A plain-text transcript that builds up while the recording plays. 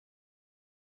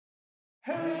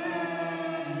For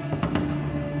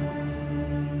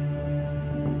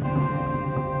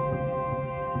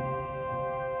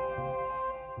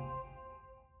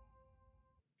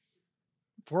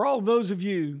all those of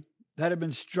you that have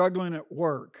been struggling at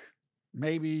work,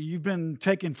 maybe you've been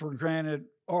taken for granted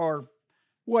or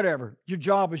whatever, your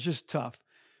job is just tough.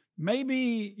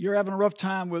 Maybe you're having a rough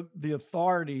time with the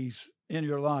authorities in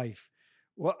your life.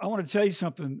 Well, I want to tell you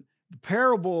something. The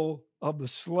parable of the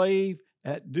slave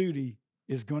at duty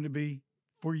is going to be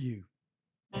for you.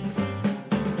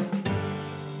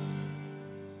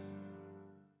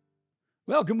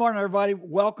 Well, good morning, everybody.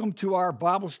 Welcome to our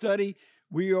Bible study.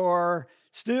 We are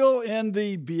still in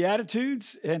the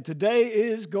Beatitudes, and today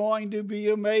is going to be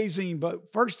amazing.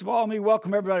 But first of all, let me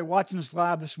welcome everybody watching us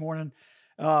live this morning.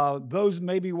 Those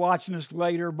may be watching us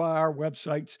later by our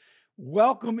websites.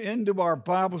 Welcome into our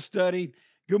Bible study.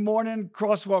 Good morning,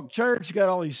 Crosswalk Church. You got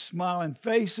all these smiling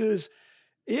faces.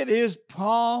 It is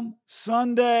Palm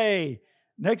Sunday.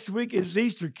 Next week is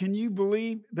Easter. Can you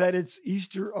believe that it's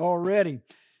Easter already?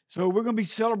 So we're going to be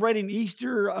celebrating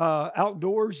Easter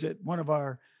outdoors at one of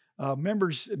our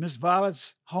members, Miss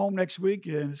Violet's home next week,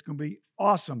 and it's going to be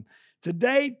awesome.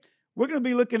 Today, we're going to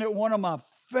be looking at one of my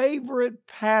favorite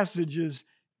passages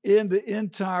in the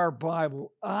entire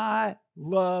Bible. I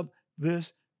love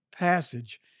this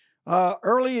passage.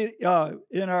 Early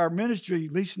in our ministry,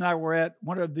 Lisa and I were at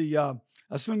one of the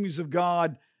Assemblies of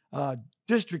God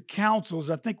district councils.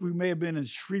 I think we may have been in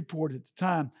Shreveport at the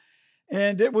time.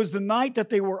 And it was the night that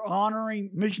they were honoring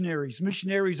missionaries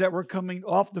that were coming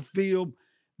off the field.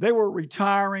 They were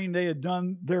retiring. They had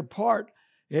done their part,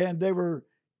 and they were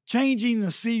changing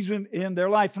the season in their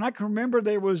life. And I can remember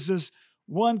there was this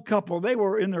one couple. They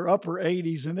were in their upper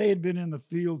 80s, and they had been in the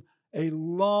field a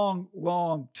long,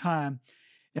 long time.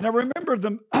 And I remember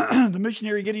the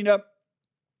missionary getting up,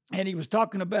 and he was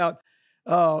talking about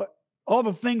all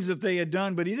the things that they had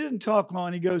done, but he didn't talk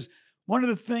long. He goes, one of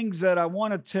the things that I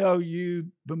want to tell you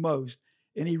the most,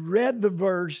 and he read the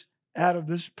verse out of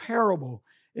this parable,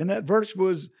 and that verse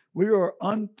was, we are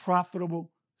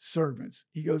unprofitable servants.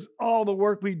 He goes, all the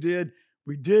work we did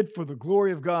for the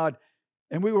glory of God,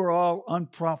 and we were all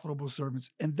unprofitable servants.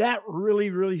 And that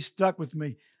really, really stuck with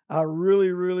me. I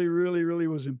really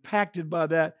was impacted by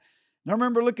that. And I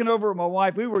remember looking over at my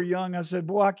wife. We were young. I said,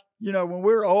 boy, when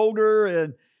we're older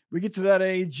and we get to that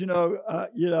age,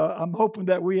 I'm hoping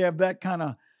that we have that kind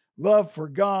of love for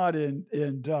God and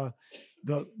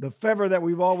the favor that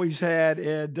we've always had.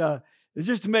 And it's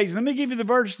just amazing. Let me give you the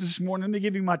verse this morning. Let me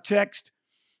give you my text.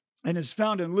 And it's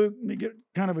found in Luke. Let me get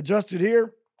kind of adjusted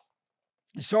here.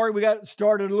 Sorry, we got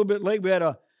started a little bit late. We had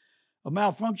a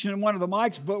malfunction in one of the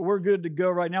mics, but we're good to go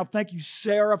right now. Thank you,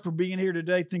 Sarah, for being here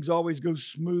today. Things always go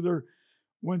smoother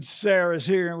when Sarah's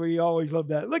here, and we always love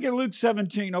that. Look at Luke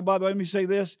 17. Oh, by the way, let me say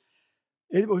this.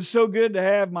 It was so good to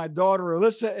have my daughter,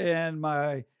 Alyssa, and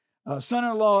my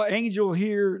son-in-law, Angel,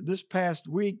 here this past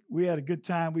week. We had a good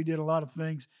time. We did a lot of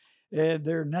things, and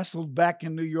they're nestled back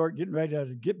in New York, getting ready to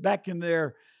get back in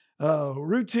their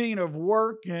routine of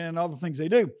work and all the things they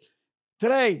do.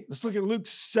 Today, let's look at Luke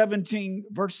 17,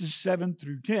 verses 7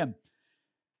 through 10.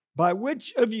 By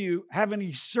which of you, having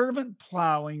a servant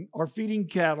plowing or feeding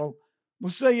cattle,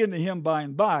 will say unto him by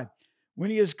and by,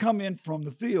 when he has come in from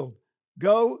the field,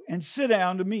 go and sit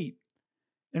down to meat,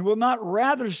 and will not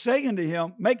rather say unto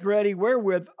him, make ready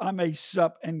wherewith I may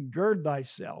sup, and gird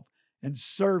thyself, and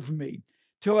serve me,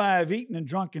 till I have eaten and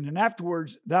drunken, and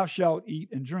afterwards thou shalt eat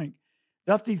and drink.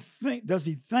 Does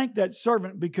he thank that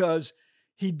servant because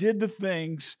he did the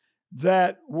things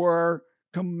that were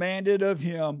commanded of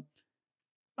him?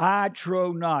 I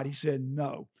trow not. He said,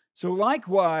 no. So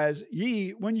likewise,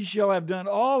 ye, when ye shall have done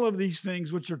all of these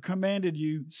things which are commanded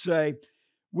you, say,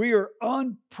 we are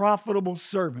unprofitable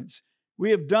servants.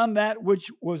 We have done that which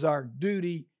was our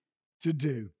duty to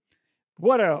do.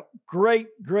 What a great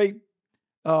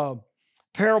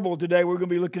parable today we're going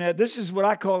to be looking at. This is what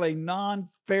I call a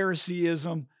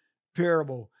non-Phariseeism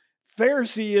parable.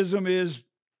 Phariseeism is,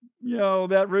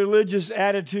 that religious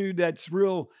attitude that's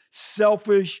real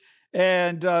selfish,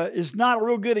 and is not a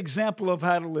real good example of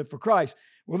how to live for Christ.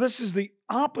 Well, this is the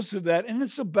opposite of that, and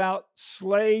it's about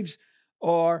slaves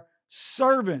or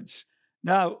servants.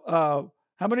 Now,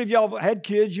 how many of y'all have had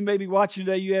kids? You may be watching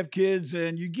today, you have kids,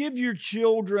 and you give your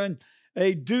children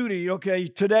a duty. Okay,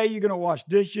 today you're going to wash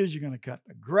dishes, you're going to cut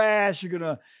the grass, you're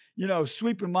going to,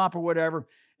 sweep and mop or whatever.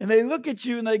 And they look at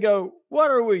you and they go,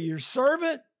 what are we, your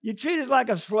servant? You treat us like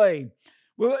a slave.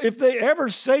 Well, if they ever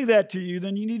say that to you,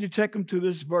 then you need to take them to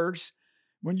this verse.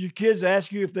 When your kids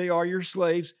ask you if they are your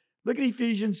slaves, look at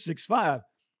Ephesians 6:5.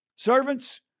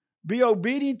 Servants, be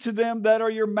obedient to them that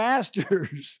are your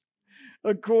masters.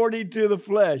 according to the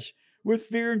flesh, with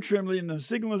fear and trembling and the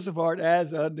singleness of heart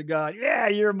as unto God. Yeah,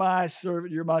 you're my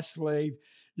servant, you're my slave.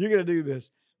 You're going to do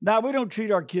this. Now, we don't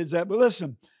treat our kids that, but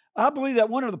listen, I believe that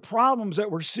one of the problems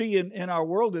that we're seeing in our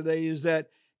world today is that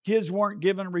kids weren't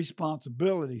given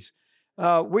responsibilities.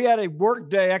 We had a work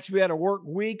day, actually, we had a work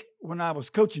week when I was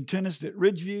coaching tennis at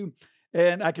Ridgeview,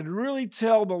 and I could really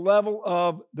tell the level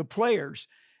of the players.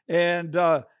 And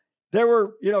there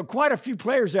were, quite a few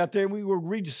players out there, and we were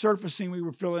resurfacing, we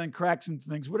were filling in cracks and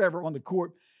things, whatever, on the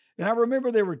court. And I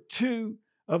remember there were two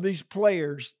of these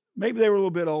players, maybe they were a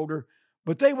little bit older,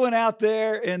 but they went out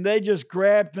there and they just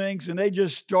grabbed things and they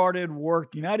just started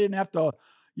working. I didn't have to,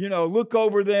 look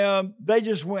over them. They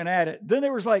just went at it. Then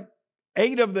there was like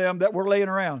 8 of them that were laying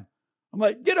around. I'm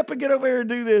like, get up and get over here and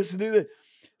do this and do that.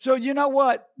 So you know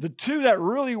what? The 2 that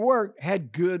really worked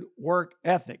had good work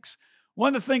ethics.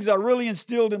 One of the things I really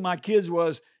instilled in my kids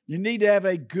was you need to have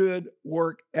a good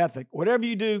work ethic. Whatever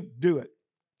you do, do it.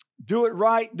 Do it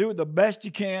right. Do it the best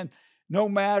you can. No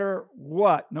matter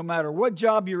what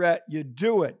job you're at, you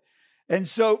do it. And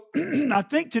so I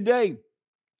think today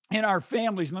in our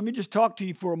families, let me just talk to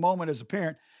you for a moment as a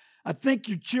parent. I think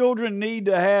your children need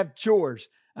to have chores.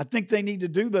 I think they need to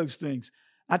do those things.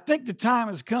 I think the time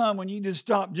has come when you just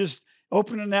stop just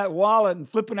opening that wallet and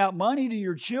flipping out money to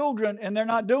your children, and they're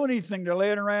not doing anything. They're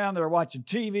laying around, they're watching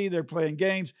TV, they're playing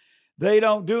games. They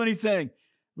don't do anything.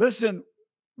 Listen,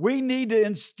 we need to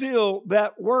instill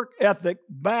that work ethic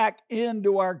back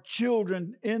into our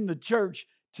children in the church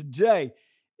today.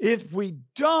 If we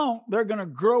don't, they're going to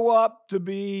grow up to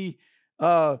be,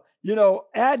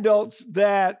 adults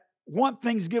that want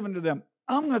things given to them.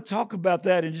 I'm going to talk about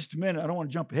that in just a minute. I don't want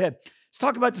to jump ahead. Let's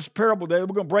talk about this parable today. We're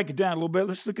going to break it down a little bit.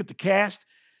 Let's look at the cast.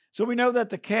 So we know that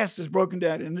the cast is broken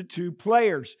down into 2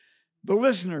 players. The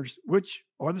listeners, which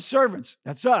are the servants.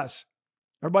 That's us.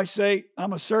 Everybody say,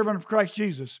 I'm a servant of Christ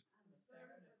Jesus.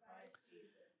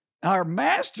 Our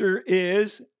master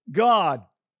is God.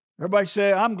 Everybody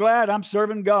say, I'm glad I'm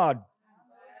serving God.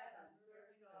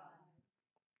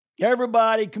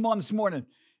 Everybody, come on this morning.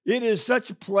 It is such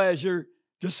a pleasure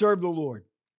to serve the Lord.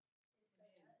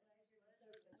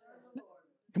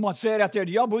 Come on, say it out there.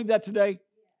 Do y'all believe that today?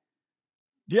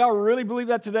 Do y'all really believe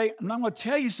that today? And I'm going to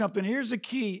tell you something. Here's the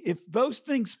key. If those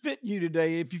things fit you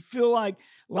today, if you feel like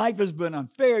life has been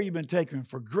unfair, you've been taken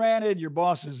for granted, your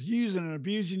boss is using and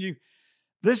abusing you,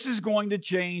 this is going to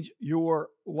change your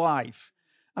life.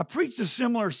 I preached a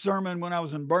similar sermon when I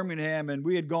was in Birmingham, and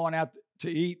we had gone out to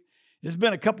eat. It's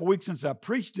been a couple weeks since I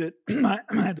preached it. I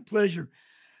had the pleasure,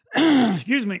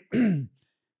 excuse me, a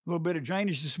little bit of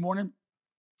drainage this morning.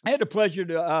 I had the pleasure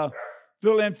to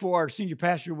fill in for our senior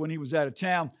pastor when he was out of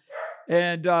town.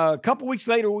 And a couple weeks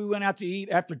later, we went out to eat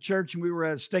after church, and we were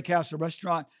at a steakhouse, a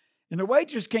restaurant. And the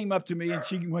waitress came up to me, and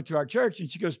she went to our church, and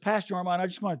she goes, Pastor Armand, I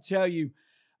just want to tell you,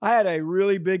 I had a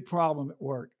really big problem at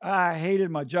work. I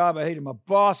hated my job. I hated my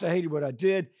boss. I hated what I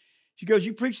did. She goes,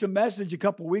 you preached a message a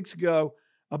couple weeks ago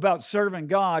about serving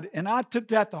God, and I took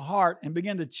that to heart and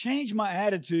began to change my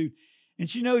attitude. And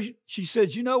she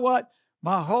says, you know what?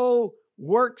 My whole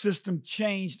work system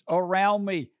changed around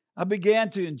me. I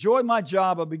began to enjoy my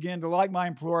job. I began to like my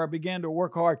employer. I began to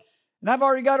work hard. And I've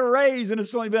already got a raise, and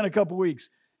it's only been a couple weeks.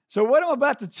 So what I'm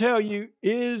about to tell you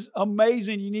is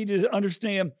amazing. You need to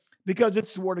understand because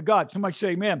it's the Word of God. Somebody say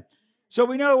amen. So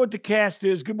we know what the cast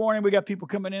is. Good morning. We got people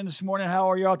coming in this morning.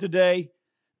 How are y'all today?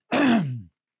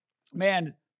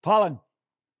 Man, pollen.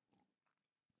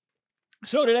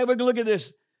 So today we're going to look at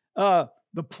this.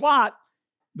 The plot,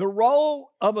 the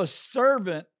role of a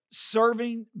servant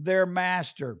serving their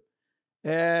master.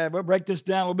 We'll break this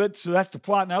down a little bit. So that's the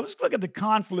plot. Now let's look at the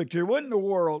conflict here. What in the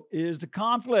world is the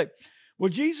conflict? Well,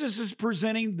 Jesus is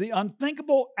presenting the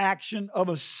unthinkable action of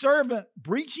a servant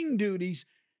breaching duties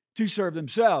to serve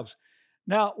themselves.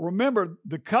 Now, remember,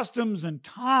 the customs and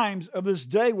times of this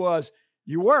day was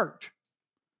you worked.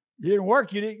 You didn't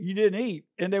work, you didn't eat.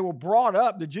 And they were brought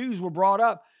up, the Jews were brought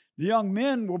up, the young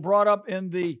men were brought up in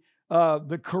the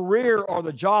career or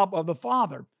the job of the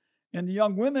father. And the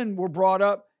young women were brought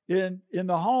up in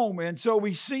the home. And so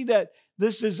we see that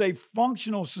this is a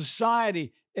functional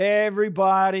society.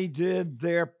 Everybody did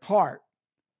their part.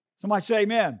 Somebody say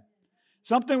amen.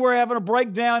 Something we're having a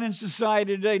breakdown in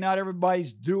society today. Not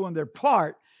everybody's doing their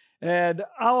part. And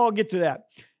I'll get to that.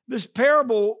 This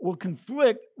parable will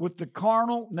conflict with the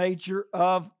carnal nature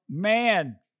of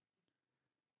man.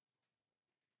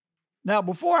 Now,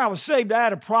 before I was saved, I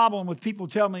had a problem with people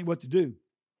telling me what to do.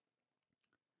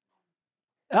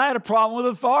 I had a problem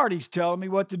with authorities telling me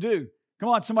what to do. Come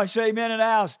on, somebody say amen in the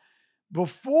house.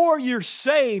 Before you're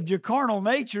saved, your carnal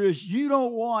nature is you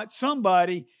don't want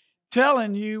somebody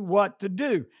telling you what to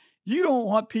do. You don't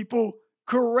want people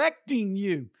correcting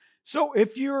you. So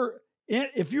if you're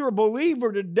a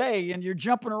believer today and you're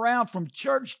jumping around from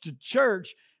church to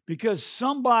church because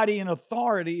somebody in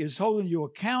authority is holding you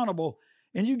accountable,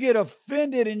 and you get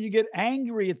offended and you get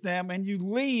angry at them and you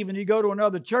leave and you go to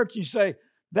another church and you say,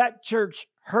 that church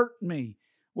hurt me.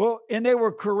 Well, and they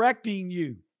were correcting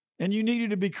you and you needed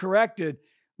to be corrected.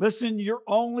 Listen, you're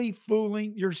only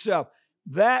fooling yourself.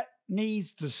 That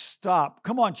needs to stop.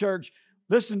 Come on, church.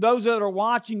 Listen, those that are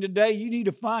watching today, you need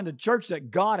to find a church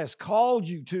that God has called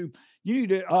you to. You need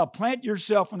to plant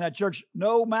yourself in that church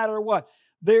no matter what.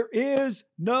 There is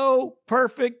no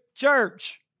perfect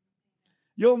church.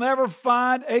 You'll never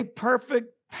find a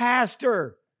perfect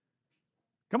pastor.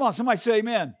 Come on, somebody say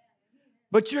amen.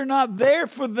 But you're not there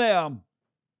for them.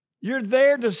 You're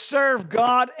there to serve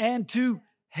God and to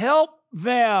help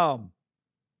them.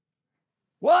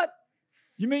 What?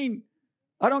 You mean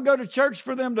I don't go to church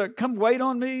for them to come wait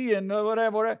on me and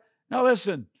whatever? Now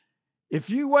listen, if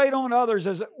you wait on others,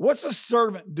 what's a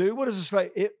servant do? What does it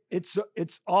say?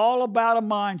 It's all about a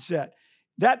mindset.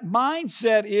 That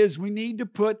mindset is we need to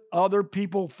put other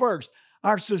people first.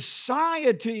 Our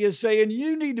society is saying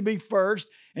you need to be first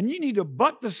and you need to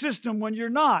buck the system when you're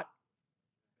not.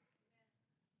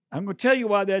 I'm going to tell you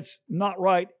why that's not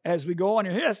right as we go on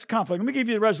here. That's the conflict. Let me give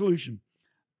you the resolution.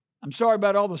 I'm sorry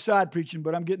about all the side preaching,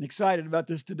 but I'm getting excited about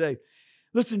this today.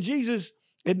 Listen, Jesus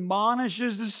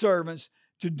admonishes the servants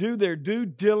to do their due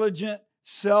diligence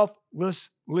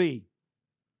selflessly.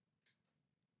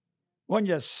 When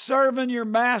you're serving your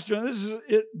master, and this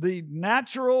is the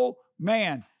natural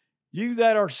man, you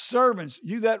that are servants,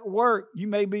 you that work, you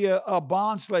may be a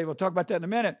bond slave. We'll talk about that in a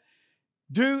minute.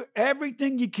 Do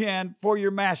everything you can for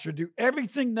your master. Do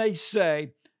everything they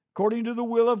say according to the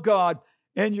will of God,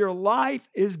 and your life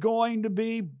is going to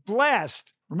be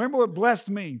blessed. Remember what blessed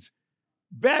means.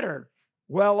 Better,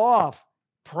 well off,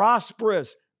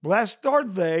 prosperous. Blessed are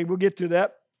they. We'll get to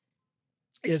that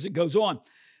as it goes on.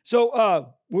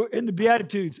 So we're in the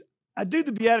Beatitudes. I do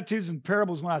the Beatitudes and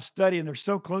parables when I study, and they're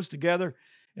so close together.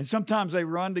 And sometimes they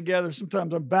run together.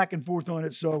 Sometimes I'm back and forth on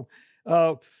it. So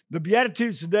the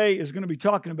Beatitudes today is going to be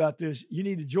talking about this. You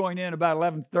need to join in about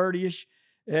 11:30-ish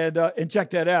and check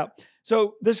that out.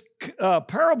 So this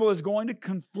parable is going to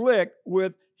conflict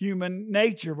with human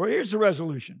nature. But here's the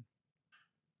resolution.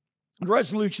 The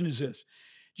resolution is this.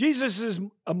 Jesus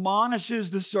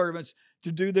admonishes the servants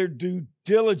to do their due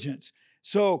diligence.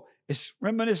 So it's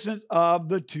reminiscent of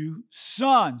the two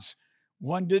sons.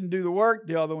 One didn't do the work,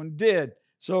 the other one did.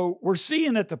 So we're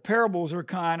seeing that the parables are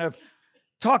kind of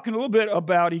talking a little bit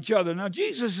about each other. Now,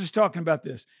 Jesus is talking about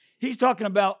this. He's talking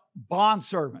about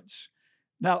bondservants.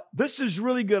 Now, this is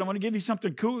really good. I'm going to give you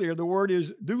something cool here. The word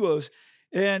is doulos.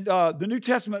 And the New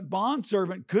Testament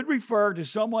bondservant could refer to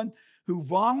someone who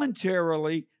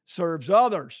voluntarily serves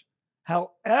others.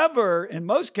 However, in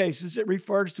most cases, it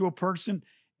refers to a person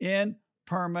in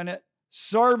permanent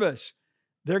service.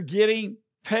 They're getting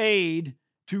paid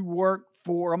to work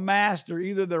for a master.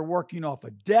 Either they're working off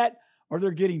a debt or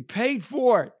they're getting paid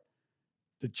for it.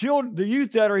 The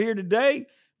youth that are here today,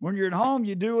 when you're at home,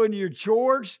 you're doing your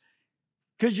chores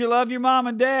because you love your mom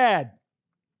and dad.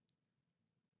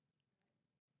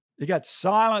 It got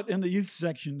silent in the youth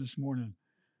section this morning.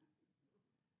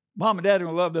 Mom and dad are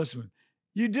going to love this one.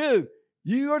 You do.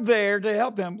 You are there to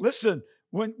help them. Listen,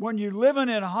 when you're living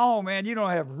in a home, man, you don't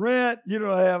have rent, you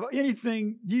don't have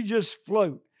anything, you just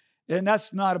float. And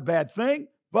that's not a bad thing.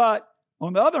 But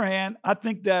on the other hand, I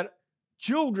think that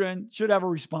children should have a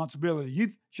responsibility.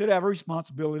 Youth should have a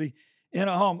responsibility in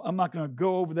a home. I'm not going to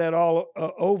go over that all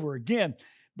over again.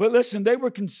 But listen, they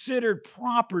were considered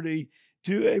property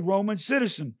to a Roman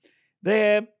citizen. They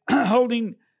had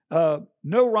holding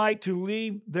no right to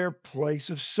leave their place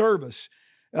of service.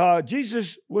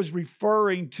 Jesus was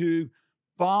referring to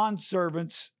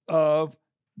bondservants of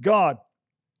God.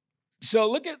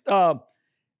 So look at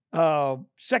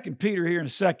 2 Peter here in a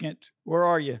second. Where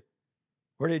are you?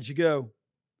 Where did you go?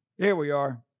 Here we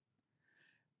are.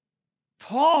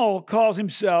 Paul calls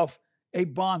himself a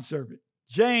bondservant.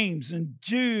 James and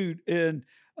Jude and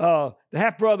the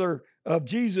half-brother of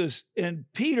Jesus and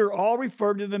Peter all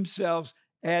refer to themselves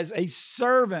as a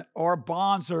servant or a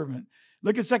bondservant.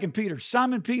 Look at 2 Peter.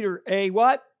 Simon Peter, a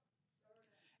what?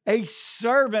 A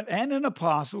servant and an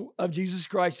apostle of Jesus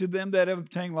Christ to them that have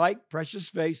obtained like precious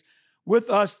faith with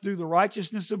us through the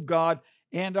righteousness of God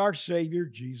and our Savior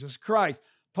Jesus Christ.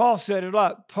 Paul set it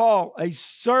up. Paul, a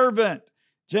servant.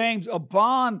 James, a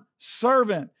bond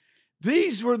servant.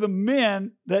 These were the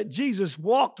men that Jesus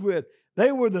walked with.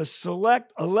 They were the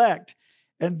select elect.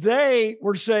 And they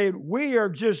were saying, we are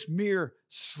just mere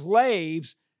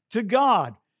slaves to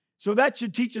God. So that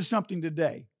should teach us something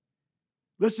today.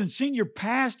 Listen, senior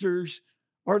pastors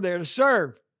are there to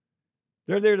serve.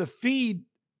 They're there to feed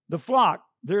the flock.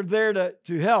 They're there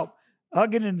to help. I'll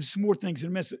get into some more things in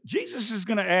a minute. Jesus is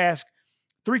going to ask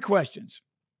 3 questions.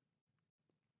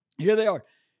 Here they are.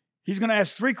 He's going to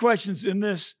ask 3 questions in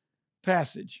this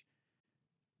passage.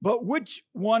 But which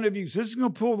one of you, so this is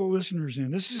going to pull the listeners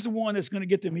in. This is the one that's going to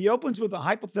get them. He opens with a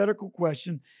hypothetical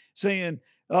question saying,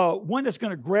 one that's going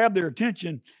to grab their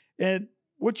attention. And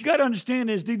what you got to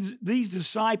understand is these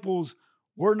disciples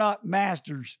were not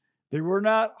masters. They were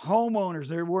not homeowners.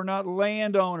 They were not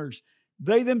landowners.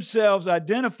 They themselves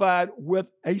identified with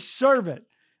a servant.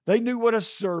 They knew what a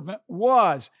servant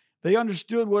was. They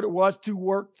understood what it was to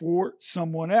work for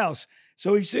someone else.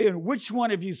 So he's saying, which one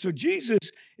of you? So Jesus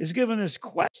is giving this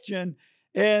question,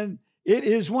 and it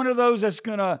is one of those that's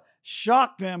going to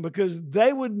shock them because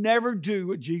they would never do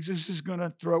what Jesus is going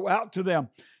to throw out to them.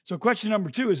 So question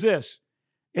number 2 is this,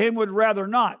 and would rather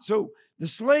not. So the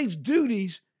slave's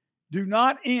duties do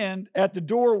not end at the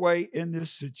doorway in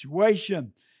this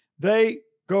situation. They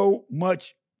go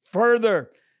much further.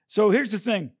 So here's the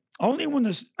thing. Only when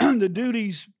the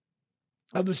duties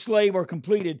of the slave are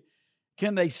completed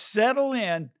can they settle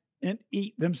in and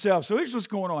eat themselves. So here's what's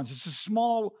going on. It's a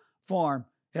small farm.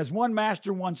 It has one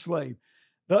master, one slave.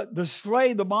 The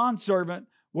slave, the bondservant,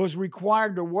 was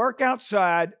required to work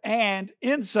outside and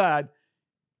inside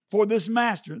for this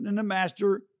master. And the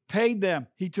master paid them.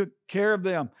 He took care of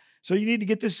them. So you need to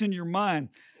get this in your mind.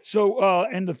 So,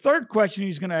 and the third question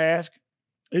he's going to ask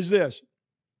is this.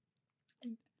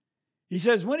 He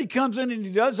says, when he comes in and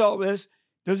he does all this,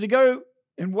 does he go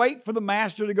and wait for the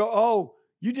master to go, oh,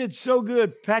 you did so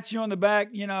good, pat you on the back,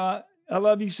 I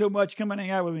love you so much, come and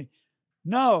hang out with me?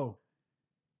 No.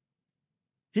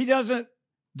 He doesn't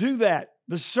do that.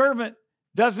 The servant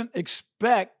doesn't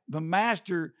expect the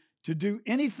master to do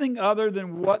anything other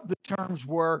than what the terms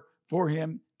were for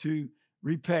him to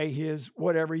repay his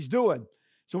whatever he's doing.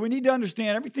 So we need to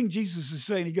understand everything Jesus is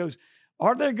saying. He goes,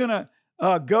 are they going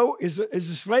to go? Is the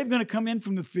slave going to come in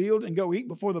from the field and go eat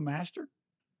before the master?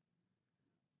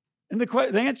 And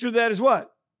the answer to that is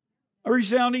what? A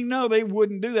resounding no, they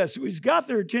wouldn't do that. So he's got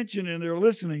their attention and they're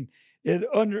listening and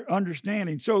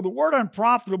understanding. So the word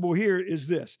unprofitable here is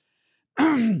this.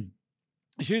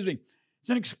 Excuse me. It's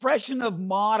an expression of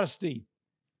modesty,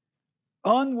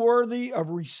 unworthy of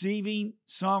receiving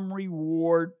some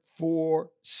reward for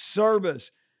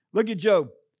service. Look at Job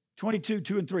 22,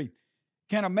 2 and 3.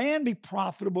 Can a man be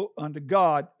profitable unto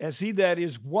God as he that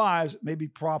is wise may be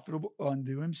profitable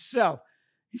unto himself?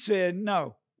 He said,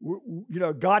 no,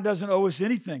 God doesn't owe us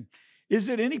anything. Is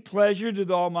it any pleasure to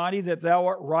the Almighty that thou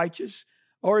art righteous?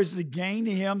 Or is the gain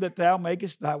to him that thou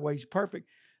makest thy ways perfect?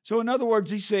 So in other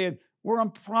words, he said, we're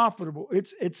unprofitable.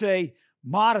 It's a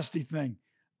modesty thing.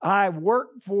 I work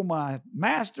for my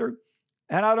master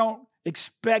and I don't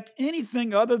expect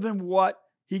anything other than what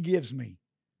he gives me.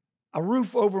 A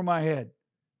roof over my head,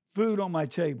 food on my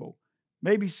table,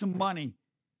 maybe some money.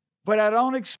 But I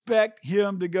don't expect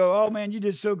him to go, oh man, you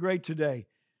did so great today.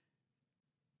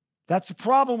 That's the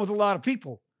problem with a lot of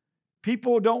people.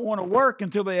 People don't want to work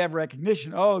until they have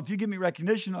recognition. Oh, if you give me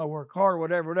recognition, I'll work hard,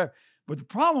 whatever. But the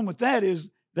problem with that is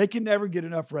they can never get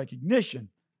enough recognition.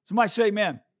 Somebody say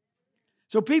amen.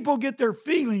 So people get their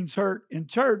feelings hurt in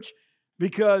church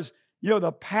because,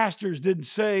 the pastors didn't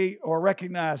say or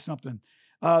recognize something.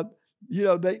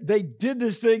 They did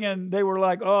this thing and they were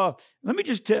like, oh, let me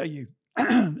just tell you,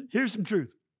 here's some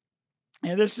truth.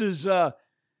 And this is a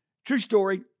true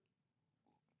story.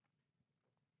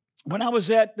 When I was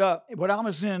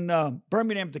in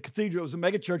Birmingham at the cathedral, it was a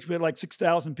mega church. We had like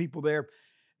 6,000 people there.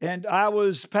 And I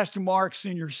was Pastor Mark's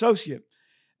senior associate.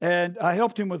 And I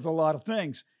helped him with a lot of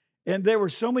things. And there were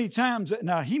so many times,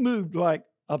 now he moved like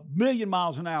 1,000,000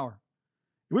 miles an hour.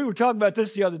 We were talking about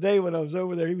this the other day when I was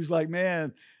over there. He was like,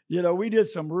 man, we did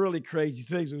some really crazy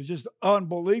things. It was just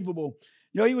unbelievable.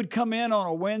 He would come in on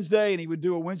a Wednesday and he would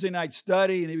do a Wednesday night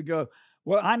study and he would go,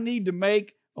 well, I need to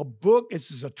make a book.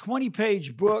 This is a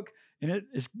 20-page book and it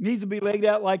needs to be laid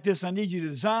out like this. I need you to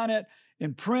design it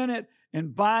and print it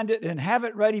and bind it and have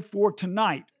it ready for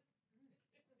tonight.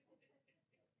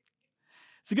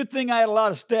 It's a good thing I had a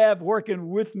lot of staff working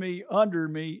with me, under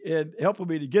me, and helping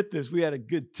me to get this. We had a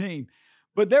good team.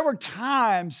 But there were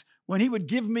times when he would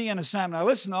give me an assignment. Now,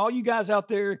 listen, all you guys out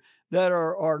there that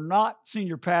are not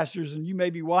senior pastors, and you may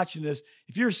be watching this,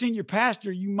 if you're a senior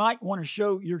pastor, you might want to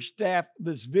show your staff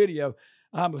this video.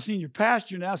 I'm a senior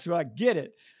pastor now, so I get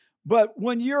it. But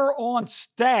when you're on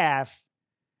staff,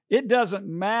 it doesn't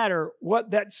matter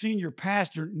what that senior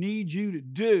pastor needs you to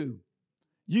do.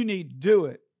 You need to do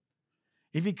it.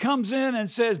 If he comes in and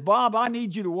says, Bob, I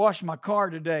need you to wash my car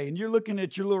today, and you're looking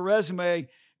at your little resume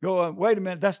going, wait a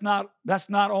minute, that's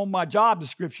not on my job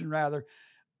description, rather.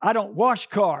 I don't wash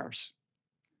cars.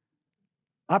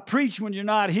 I preach when you're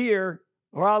not here,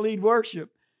 or I lead worship.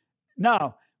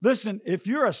 No, listen, if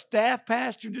you're a staff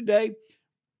pastor today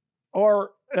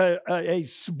or a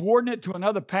subordinate to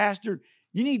another pastor,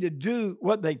 you need to do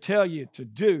what they tell you to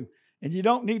do. And you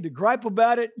don't need to gripe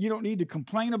about it. You don't need to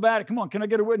complain about it. Come on, can I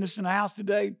get a witness in the house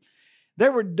today?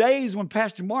 There were days when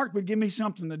Pastor Mark would give me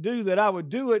something to do that I would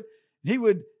do it. He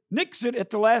would nix it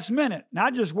at the last minute. And I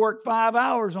just worked 5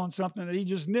 hours on something that he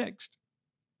just nixed.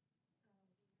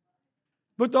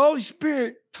 But the Holy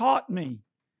Spirit taught me,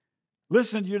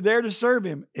 listen, you're there to serve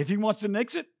him. If he wants to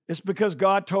nix it, it's because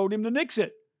God told him to nix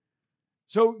it.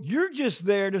 So you're just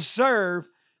there to serve,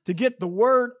 to get the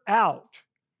word out.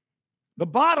 The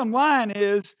bottom line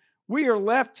is we are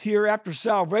left here after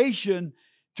salvation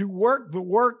to work the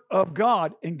work of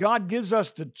God, and God gives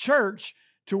us the church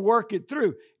to work it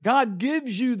through. God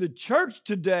gives you the church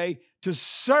today to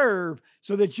serve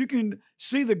so that you can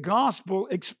see the gospel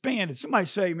expanded. Somebody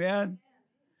say amen.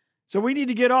 So we need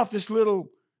to get off this little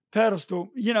pedestal.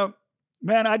 You know,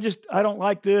 man, I don't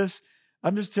like this.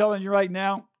 I'm just telling you right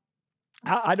now,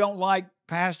 I don't like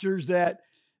pastors that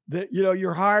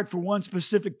you're hired for one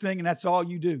specific thing and that's all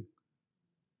you do.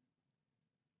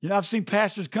 You know, I've seen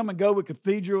pastors come and go with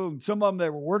Cathedral, and some of them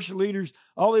that were worship leaders.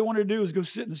 All they wanted to do is go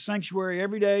sit in the sanctuary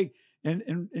every day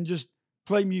and just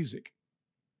play music.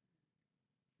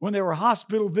 When there were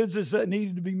hospital visits that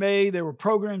needed to be made, there were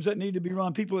programs that needed to be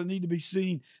run, people that need to be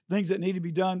seen, things that need to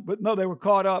be done. But no, they were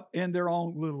caught up in their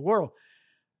own little world.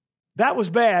 That was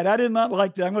bad. I did not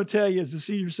like that. I'm going to tell you, as a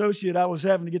senior associate, I was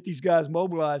having to get these guys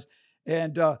mobilized.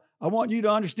 And I want you to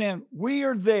understand, we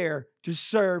are there to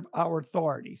serve our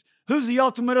authorities. Who's the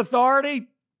ultimate authority?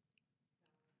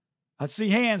 I see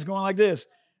hands going like this.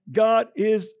 God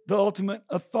is the ultimate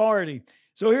authority.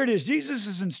 So here it is. Jesus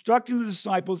is instructing the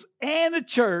disciples and the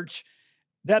church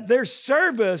that their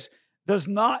service does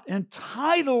not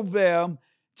entitle them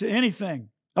to anything.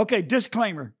 Okay,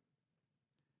 disclaimer.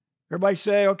 Everybody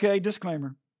say, okay,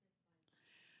 disclaimer.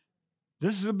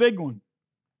 This is a big one.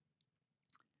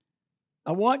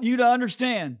 I want you to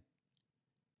understand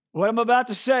what I'm about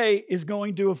to say is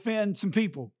going to offend some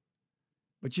people.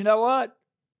 But you know what?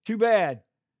 Too bad.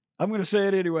 I'm going to say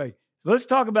it anyway. So let's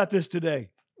talk about this today.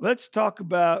 Let's talk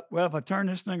about, well, if I turn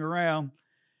this thing around,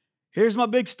 here's my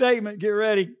big statement. Get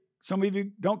ready. Some of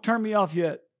you don't turn me off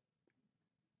yet.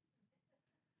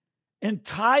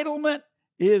 Entitlement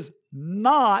is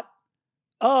not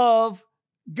of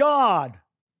God.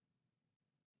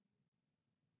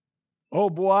 Oh,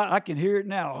 boy, I can hear it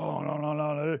now. Oh,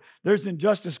 no. There's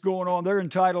injustice going on. They're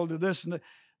entitled to this and that.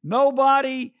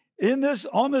 Nobody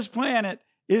on this planet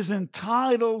is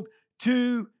entitled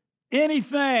to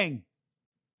anything.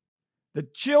 The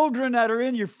children that are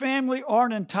in your family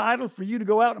aren't entitled for you to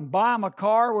go out and buy them a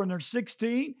car when they're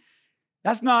 16.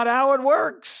 That's not how it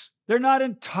works. They're not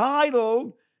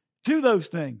entitled to those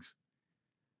things.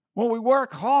 When we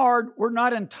work hard, we're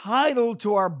not entitled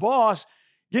to our boss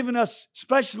giving us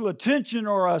special attention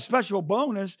or a special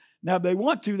bonus. Now, if they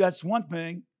want to, that's one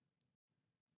thing.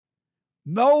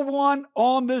 No one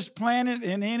on this planet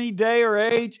in any day or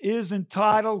age is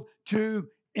entitled to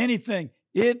anything.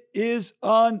 It is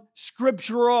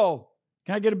unscriptural.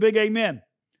 Can I get a big amen?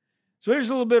 So here's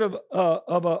a little bit of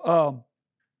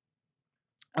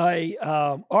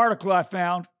a article I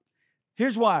found.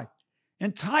 Here's why.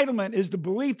 Entitlement is the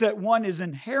belief that one is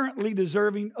inherently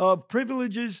deserving of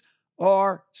privileges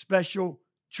or special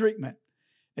treatment.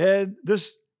 And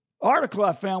this article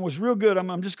I found was real good.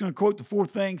 I'm just going to quote the 4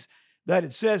 things that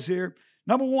it says here.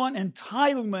 Number 1,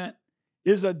 entitlement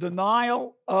is a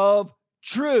denial of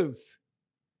truth.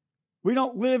 We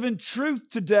don't live in truth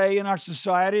today in our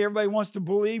society. Everybody wants to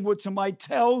believe what somebody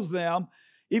tells them,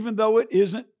 even though it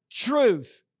isn't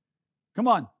truth. Come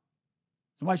on.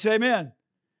 Somebody say amen.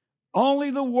 Only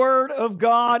the Word of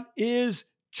God is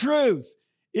truth.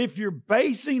 If you're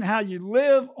basing how you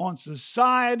live on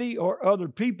society or other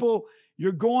people,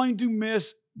 you're going to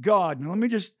miss God. Now, let me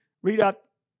just read out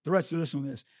the rest of this on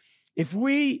this. If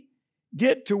we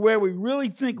get to where we really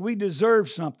think we deserve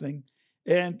something,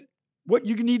 and what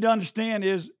you need to understand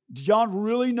is, do y'all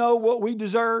really know what we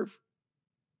deserve?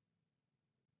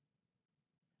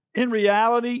 In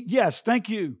reality, yes, thank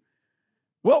you.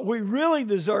 What we really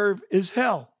deserve is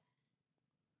hell.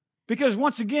 Because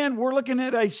once again, we're looking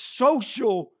at a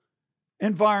social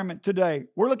environment today.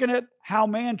 We're looking at how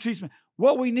man treats man.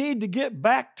 What we need to get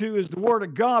back to is the Word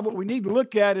of God. What we need to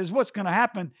look at is what's going to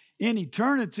happen in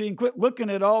eternity and quit looking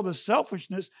at all the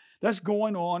selfishness that's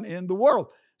going on in the world.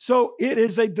 So it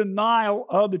is a denial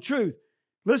of the truth.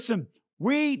 Listen,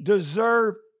 we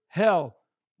deserve hell.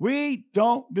 We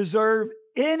don't deserve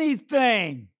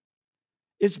anything.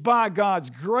 It's by God's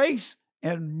grace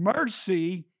and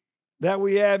mercy that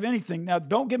we have anything. Now,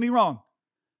 don't get me wrong.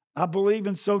 I believe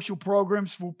in social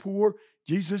programs for poor.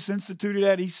 Jesus instituted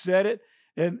that. He said it,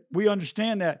 and we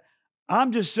understand that.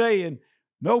 I'm just saying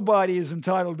nobody is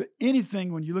entitled to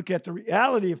anything when you look at the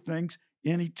reality of things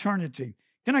in eternity.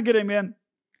 Can I get amen?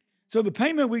 So the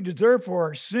payment we deserve for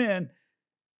our sin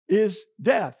is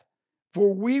death,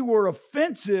 for we were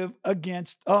offensive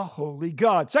against a holy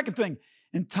God. Second thing,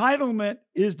 entitlement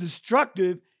is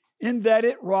destructive in that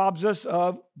it robs us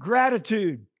of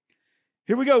gratitude.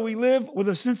 Here we go. We live with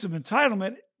a sense of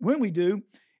entitlement. When we do,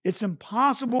 it's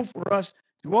impossible for us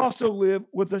to also live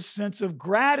with a sense of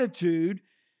gratitude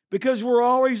because we're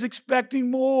always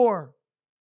expecting more.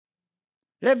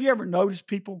 Have you ever noticed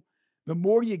people, the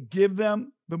more you give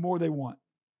them, the more they want?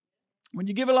 When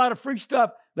you give a lot of free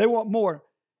stuff, they want more.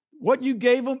 What you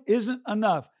gave them isn't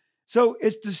enough. So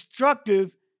it's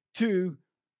destructive to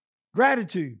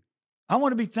gratitude. I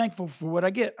want to be thankful for what I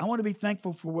get. I want to be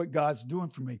thankful for what God's doing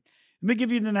for me. Let me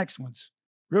give you the next ones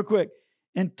real quick.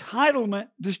 Entitlement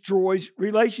destroys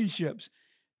relationships.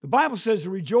 The Bible says to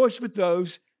rejoice with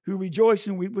those who rejoice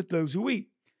and weep with those who weep.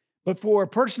 But for a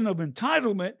person of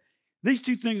entitlement, these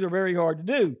two things are very hard to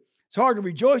do. It's hard to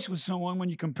rejoice with someone when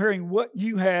you're comparing what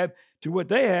you have to what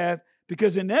they have,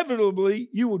 because inevitably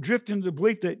you will drift into the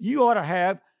belief that you ought to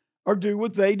have or do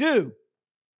what they do.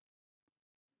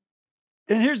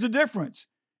 And here's the difference.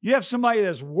 You have somebody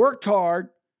that's worked hard.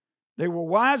 They were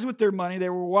wise with their money. They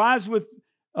were wise with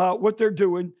what they're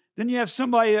doing. Then you have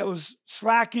somebody that was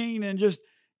slacking and just,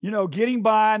 getting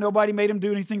by. Nobody made them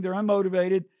do anything. They're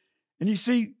unmotivated. And you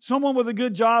see someone with a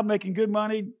good job, making good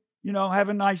money,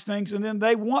 having nice things, and then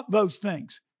they want those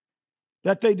things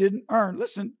that they didn't earn.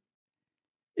 Listen,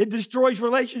 it destroys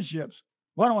relationships.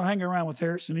 Well, I don't want to hang around with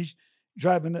Harrison. He's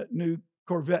driving that new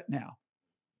Corvette now.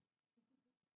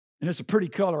 And it's a pretty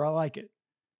color. I like it.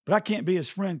 But I can't be his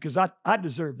friend because I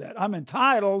deserve that. I'm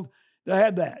entitled to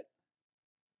have that.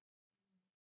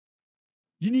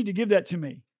 You need to give that to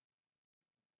me.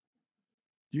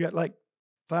 You got like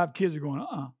 5 kids are going,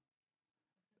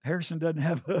 Harrison doesn't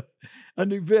have a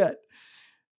new vet.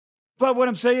 But what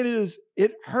I'm saying is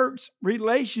it hurts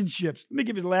relationships. Let me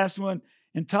give you the last one.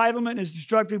 Entitlement is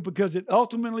destructive because it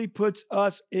ultimately puts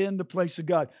us in the place of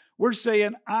God. We're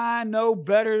saying, I know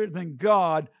better than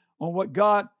God on what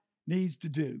God needs to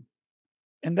do.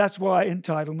 And that's why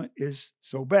entitlement is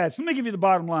so bad. So let me give you the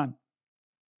bottom line.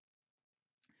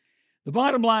 The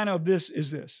bottom line of this is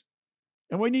this,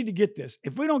 and we need to get this.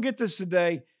 If we don't get this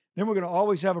today, then we're going to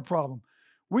always have a problem.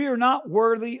 We are not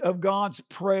worthy of God's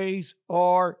praise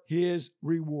or his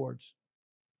rewards.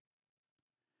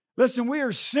 Listen, we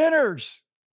are sinners.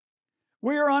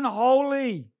 We are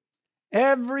unholy.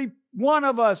 Every one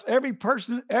of us, every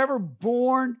person ever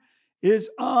born is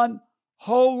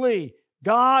unholy.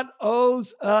 God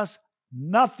owes us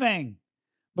nothing.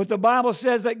 But the Bible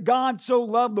says that God so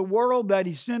loved the world that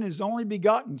he sent his only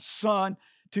begotten Son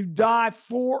to die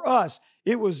for us.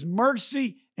 It was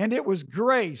mercy and it was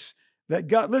grace that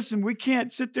God, listen, we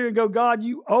can't sit there and go, God,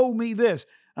 you owe me this.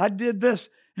 I did this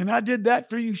and I did that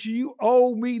for you, so you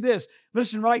owe me this.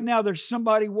 Listen, right now there's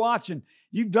somebody watching.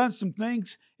 You've done some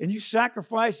things and you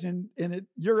sacrificed and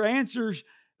your answers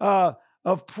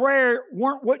of prayer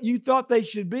weren't what you thought they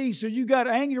should be. So you got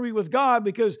angry with God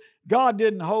because God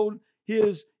didn't hold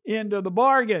his end of the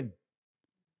bargain.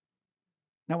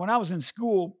 Now, when I was in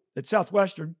school at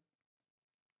Southwestern,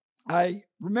 I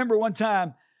remember one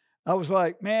time I was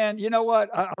like, man, you know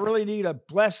what? I really need a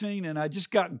blessing, and I just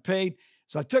gotten paid.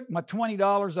 So I took my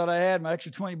 $20 that I had, my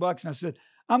extra $20, and I said,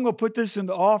 I'm going to put this in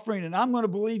the offering, and I'm going to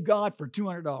believe God for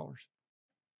 $200.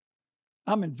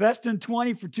 I'm investing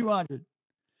 20 for 200.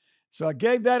 So I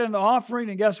gave that in the offering,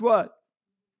 and guess what?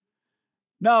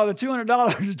 No, the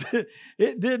 $200,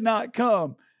 it did not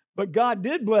come. But God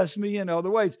did bless me in other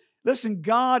ways. Listen,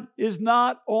 God is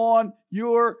not on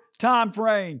your time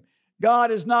frame.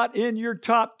 God is not in your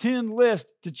top 10 list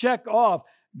to check off.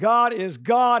 God is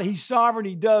God. He's sovereign.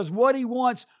 He does what he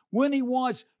wants, when he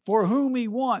wants, for whom he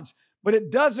wants. But it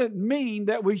doesn't mean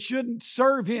that we shouldn't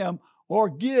serve him or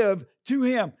give to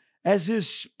him as his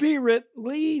Spirit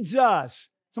leads us.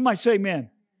 Somebody say amen.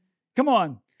 Come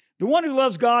on. The one who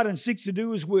loves God and seeks to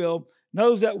do his will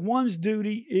knows that one's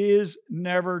duty is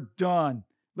never done.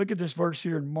 Look at this verse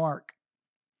here in Mark.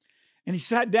 And he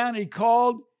sat down and he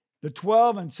called the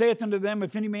 12 and saith unto them,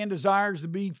 if any man desires to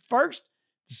be first,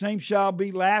 the same shall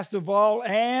be last of all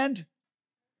and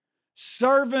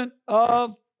servant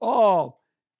of Oh,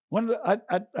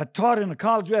 I taught in a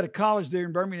college. We had a college there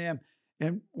in Birmingham.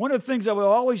 And one of the things I would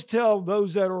always tell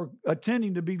those that are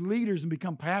attending to be leaders and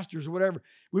become pastors or whatever,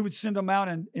 we would send them out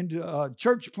into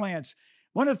church plants.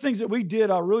 One of the things that we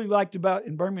did, I really liked about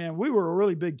in Birmingham, we were a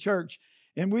really big church,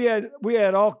 and we had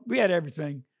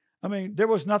everything. I mean, there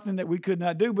was nothing that we could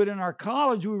not do. But in our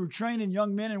college, we were training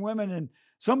young men and women, and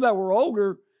some that were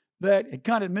older that had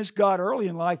kind of missed God early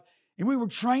in life, and we were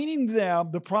training them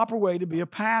the proper way to be a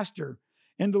pastor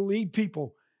and to lead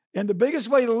people. And the biggest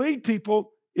way to lead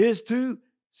people is to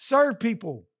serve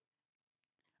people.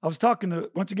 I was talking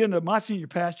once again to my senior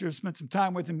pastor. I spent some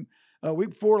time with him week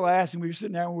before last, and we were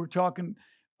sitting there and we were talking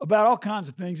about all kinds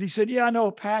of things. He said, "Yeah, I know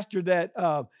a pastor that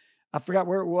I forgot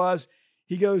where it was."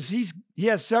 He goes, he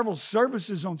has several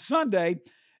services on Sunday,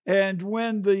 and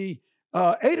when the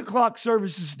 8:00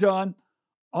 service is done,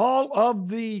 all of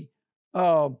the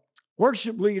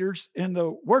worship leaders and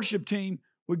the worship team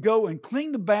would go and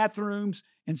clean the bathrooms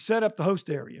and set up the host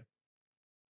area.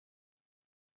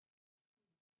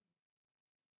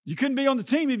 You couldn't be on the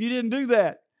team if you didn't do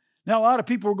that. Now, a lot of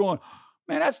people are going,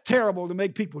 "Man, that's terrible to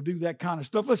make people do that kind of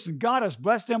stuff." Listen, God has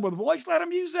blessed them with a voice. Let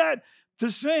them use that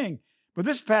to sing. But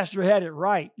this pastor had it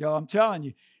right, y'all. I'm telling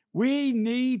you. We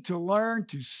need to learn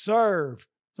to serve.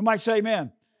 Somebody say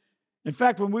amen. In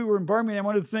fact, when we were in Birmingham,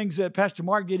 one of the things that Pastor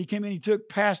Mark did, he came in, he took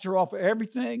pastor off of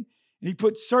everything, and he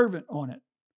put servant on it.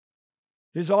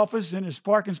 His office in his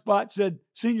parking spot said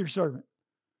senior servant.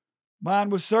 Mine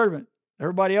was servant.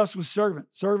 Everybody else was servant,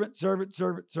 servant, servant,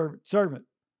 servant, servant, servant.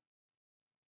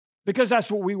 Because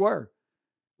that's what we were.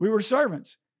 We were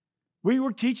servants. We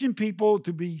were teaching people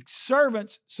to be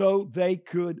servants so they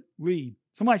could lead.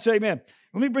 Somebody say amen.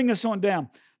 Let me bring this on down.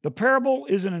 The parable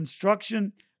is an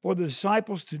instruction for the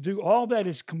disciples to do all that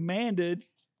is commanded,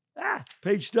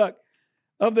 page stuck,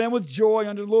 of them with joy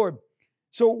unto the Lord.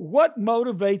 So what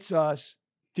motivates us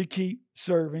to keep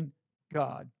serving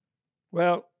God?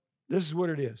 Well, this is what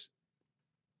it is.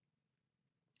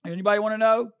 Anybody want to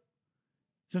know?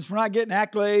 Since we're not getting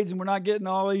accolades and we're not getting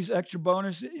all these extra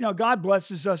bonuses, God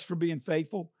blesses us for being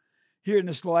faithful here in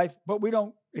this life, but we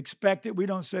don't expect it. We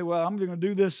don't say, well, I'm going to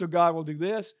do this so God will do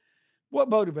this. What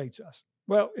motivates us?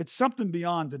 Well, it's something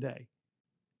beyond today.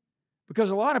 Because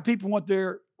a lot of people want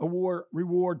their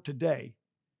reward today.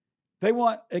 They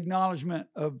want acknowledgement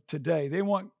of today. They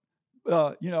want,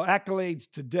 accolades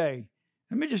today.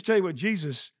 Let me just tell you what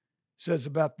Jesus says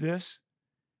about this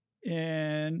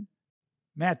in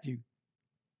Matthew.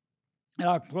 And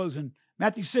I'm closing.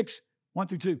 Matthew 6,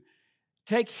 1-2.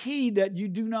 Take heed that you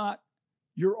do not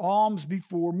your alms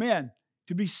before men,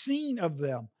 to be seen of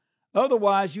them.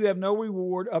 Otherwise, you have no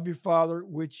reward of your Father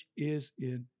which is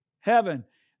in heaven.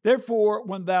 Therefore,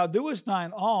 when thou doest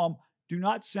thine alms, do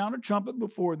not sound a trumpet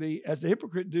before thee, as the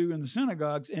hypocrites do in the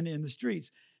synagogues and in the streets,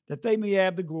 that they may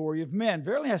have the glory of men.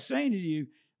 Verily I say unto you,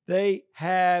 they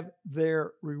have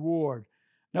their reward.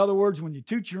 In other words, when you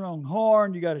toot your own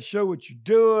horn, you got to show what you're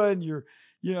doing.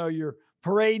 You're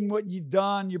parading what you've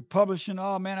done. You're publishing,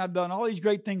 "Oh, man, I've done all these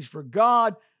great things for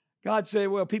God." God said,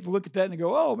 well, people look at that and they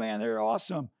go, "Oh, man, they're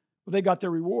awesome." Well, they got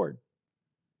their reward.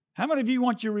 How many of you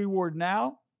want your reward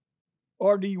now,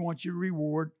 or do you want your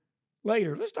reward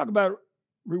later? Let's talk about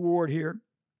reward here,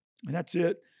 and that's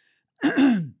it.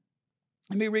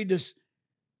 Let me read this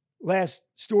last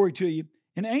story to you.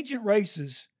 In ancient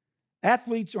races,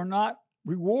 athletes are not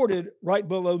rewarded right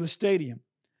below the stadium,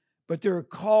 but they're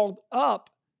called up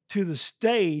to the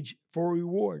stage for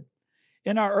reward.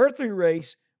 In our earthly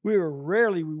race, we are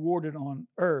rarely rewarded on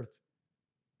earth,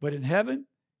 but in heaven,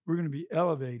 we're going to be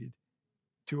elevated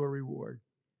to a reward.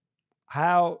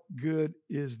 How good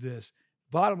is this?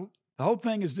 The whole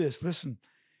thing is this. Listen,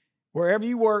 wherever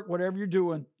you work, whatever you're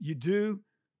doing, you do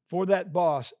for that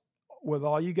boss with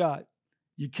all you got.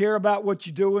 You care about what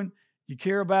you're doing. You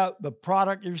care about the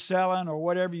product you're selling or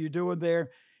whatever you're doing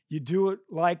there. You do it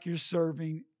like you're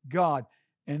serving God.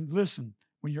 And listen,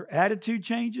 when your attitude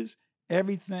changes,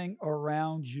 everything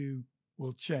around you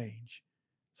will change.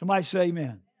 Somebody say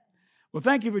amen. Well,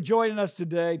 thank you for joining us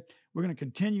today. We're going to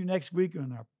continue next week on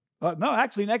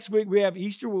next week we have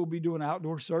Easter. We'll be doing an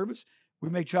outdoor service. We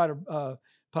may try to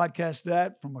podcast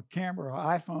that from a camera or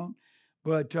iPhone.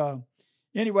 But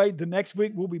anyway, the next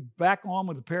week we'll be back on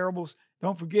with the parables.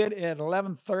 Don't forget, at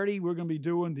 11:30, we're going to be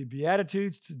doing the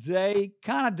Beatitudes. Today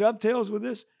kind of dovetails with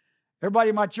this. Everybody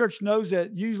in my church knows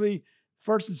that usually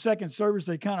first and second service,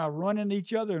 they kind of run into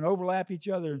each other and overlap each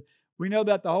other. We know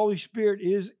that the Holy Spirit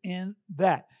is in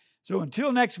that. So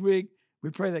until next week,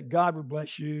 we pray that God would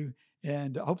bless you,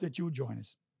 and I hope that you will join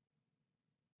us.